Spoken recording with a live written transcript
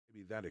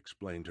that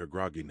explained her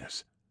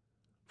grogginess.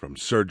 From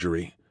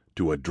surgery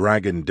to a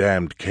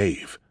dragon-damned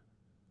cave.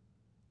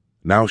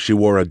 Now she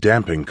wore a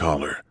damping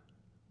collar.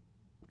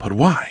 But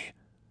why?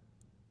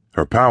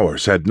 Her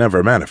powers had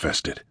never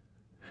manifested.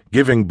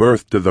 Giving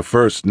birth to the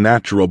first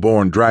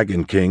natural-born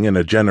Dragon King in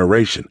a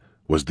generation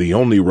was the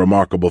only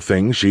remarkable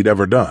thing she'd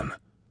ever done.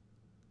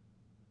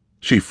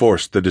 She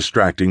forced the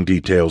distracting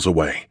details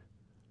away.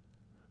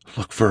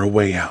 Look for a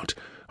way out,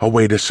 a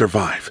way to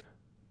survive.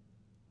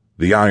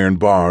 The iron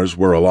bars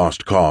were a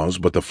lost cause,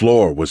 but the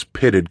floor was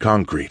pitted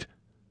concrete,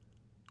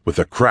 with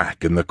a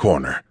crack in the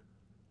corner.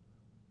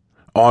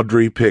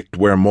 Audrey picked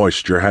where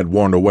moisture had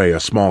worn away a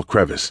small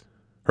crevice.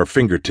 Her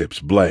fingertips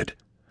bled.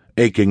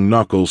 Aching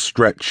knuckles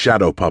stretched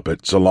shadow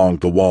puppets along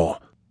the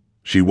wall.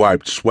 She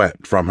wiped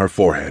sweat from her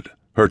forehead.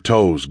 Her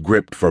toes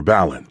gripped for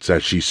balance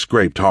as she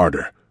scraped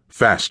harder,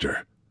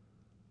 faster.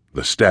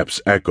 The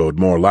steps echoed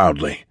more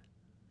loudly.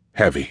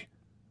 Heavy.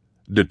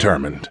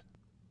 Determined.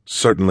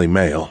 Certainly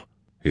male.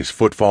 His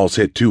footfalls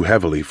hit too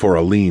heavily for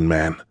a lean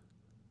man.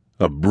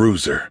 A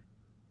bruiser.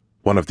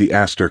 One of the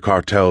Astor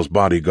cartel's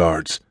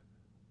bodyguards.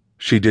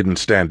 She didn't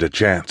stand a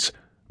chance,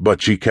 but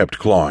she kept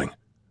clawing.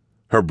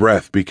 Her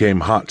breath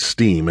became hot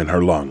steam in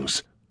her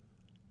lungs.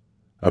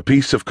 A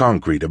piece of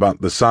concrete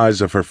about the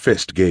size of her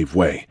fist gave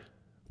way.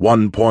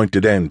 One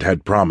pointed end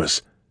had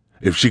promise,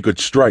 if she could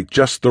strike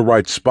just the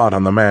right spot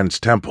on the man's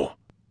temple.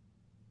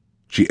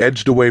 She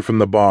edged away from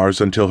the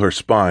bars until her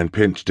spine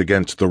pinched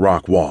against the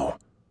rock wall.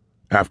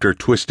 After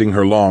twisting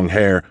her long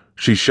hair,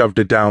 she shoved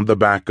it down the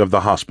back of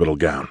the hospital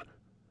gown.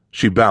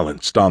 She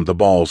balanced on the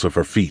balls of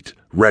her feet,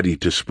 ready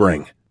to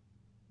spring.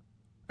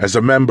 As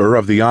a member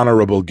of the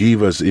Honorable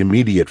Giva's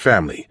immediate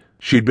family,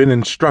 she'd been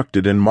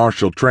instructed in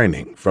martial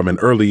training from an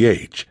early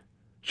age.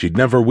 She'd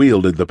never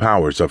wielded the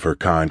powers of her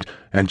kind,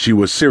 and she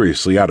was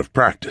seriously out of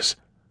practice,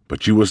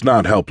 but she was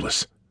not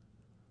helpless.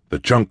 The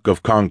chunk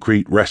of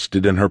concrete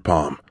rested in her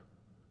palm.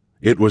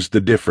 It was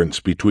the difference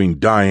between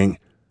dying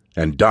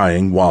and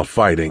dying while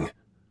fighting.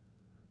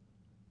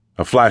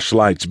 A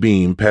flashlight's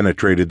beam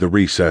penetrated the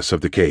recess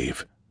of the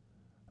cave.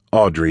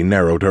 Audrey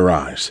narrowed her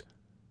eyes.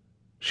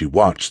 She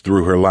watched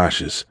through her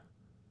lashes.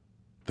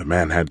 The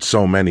man had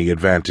so many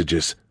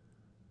advantages.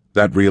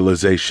 That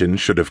realization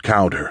should have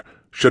cowed her,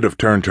 should have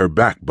turned her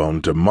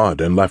backbone to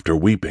mud and left her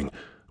weeping,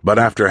 but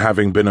after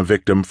having been a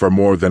victim for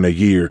more than a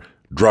year,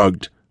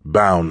 drugged,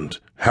 bound,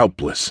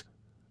 helpless,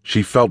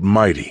 she felt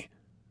mighty.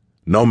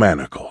 No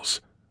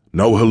manacles,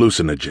 no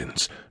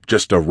hallucinogens,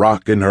 just a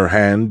rock in her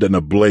hand and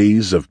a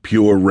blaze of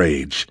pure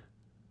rage.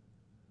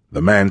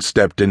 The man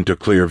stepped into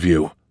clear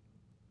view.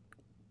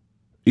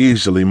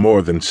 Easily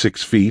more than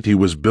 6 feet, he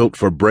was built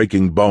for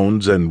breaking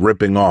bones and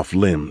ripping off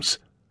limbs.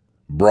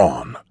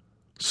 Brawn,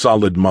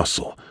 solid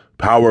muscle,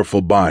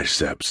 powerful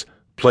biceps,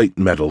 plate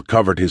metal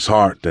covered his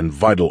heart and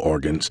vital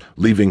organs,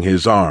 leaving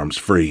his arms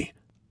free.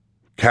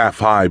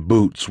 Calf-high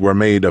boots were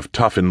made of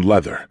toughened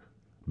leather.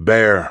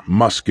 Bare,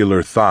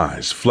 muscular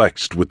thighs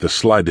flexed with the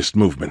slightest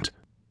movement.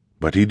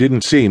 But he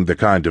didn't seem the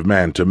kind of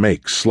man to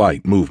make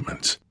slight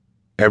movements.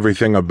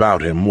 Everything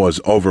about him was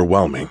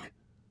overwhelming.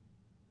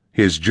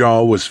 His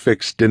jaw was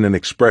fixed in an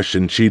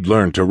expression she'd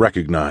learned to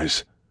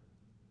recognize.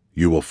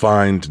 You will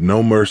find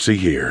no mercy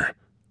here.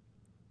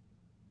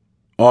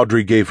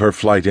 Audrey gave her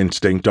flight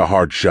instinct a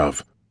hard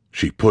shove.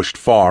 She pushed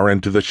far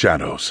into the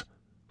shadows.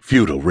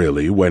 Futile,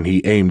 really, when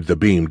he aimed the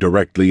beam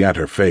directly at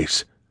her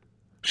face.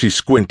 She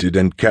squinted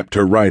and kept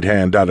her right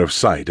hand out of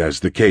sight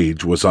as the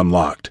cage was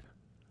unlocked.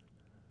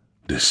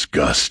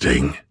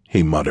 Disgusting,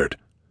 he muttered.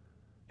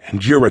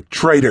 And you're a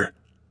traitor,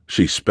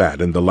 she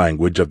spat in the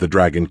language of the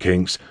Dragon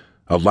Kings,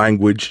 a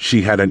language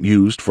she hadn't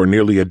used for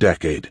nearly a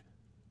decade.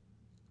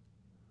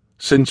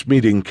 Since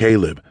meeting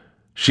Caleb,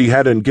 she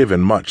hadn't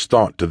given much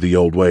thought to the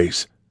old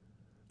ways.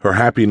 Her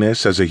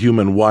happiness as a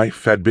human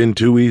wife had been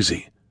too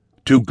easy,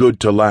 too good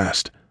to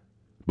last.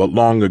 But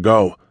long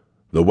ago,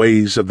 the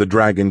ways of the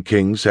Dragon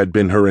Kings had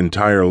been her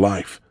entire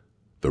life,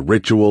 the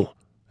ritual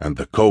and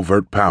the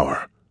covert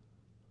power.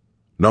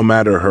 No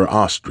matter her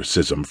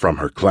ostracism from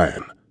her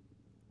clan.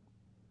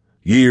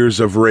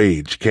 Years of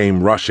rage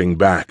came rushing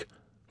back.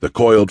 The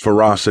coiled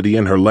ferocity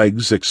in her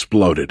legs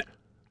exploded.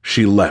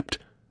 She leapt.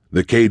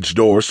 The cage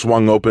door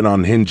swung open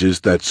on hinges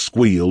that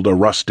squealed a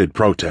rusted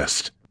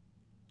protest.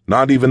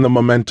 Not even the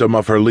momentum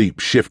of her leap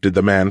shifted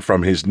the man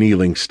from his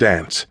kneeling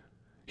stance.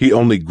 He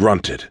only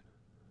grunted.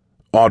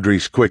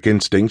 Audrey's quick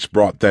instincts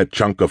brought that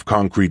chunk of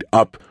concrete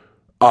up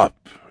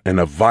in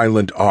a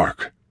violent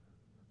arc.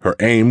 Her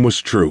aim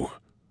was true.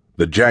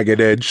 The jagged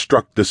edge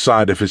struck the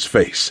side of his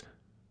face.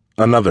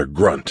 Another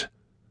grunt.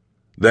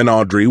 Then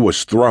Audrey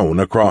was thrown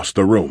across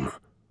the room.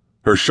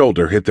 Her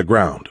shoulder hit the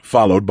ground,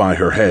 followed by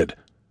her head.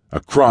 A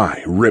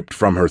cry ripped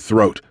from her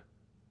throat.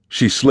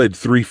 She slid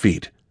 3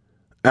 feet.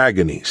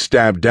 Agony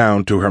stabbed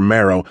down to her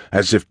marrow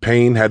as if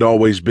pain had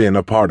always been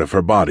a part of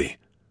her body.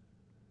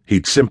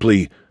 He'd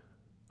simply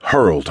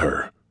hurled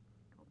her.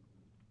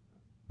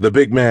 The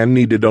big man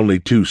needed only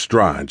 2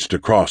 strides to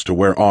cross to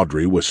where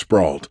Audrey was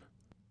sprawled.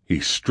 He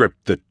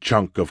stripped the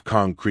chunk of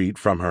concrete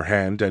from her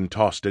hand and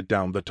tossed it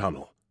down the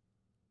tunnel.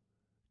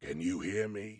 "Can you hear me?"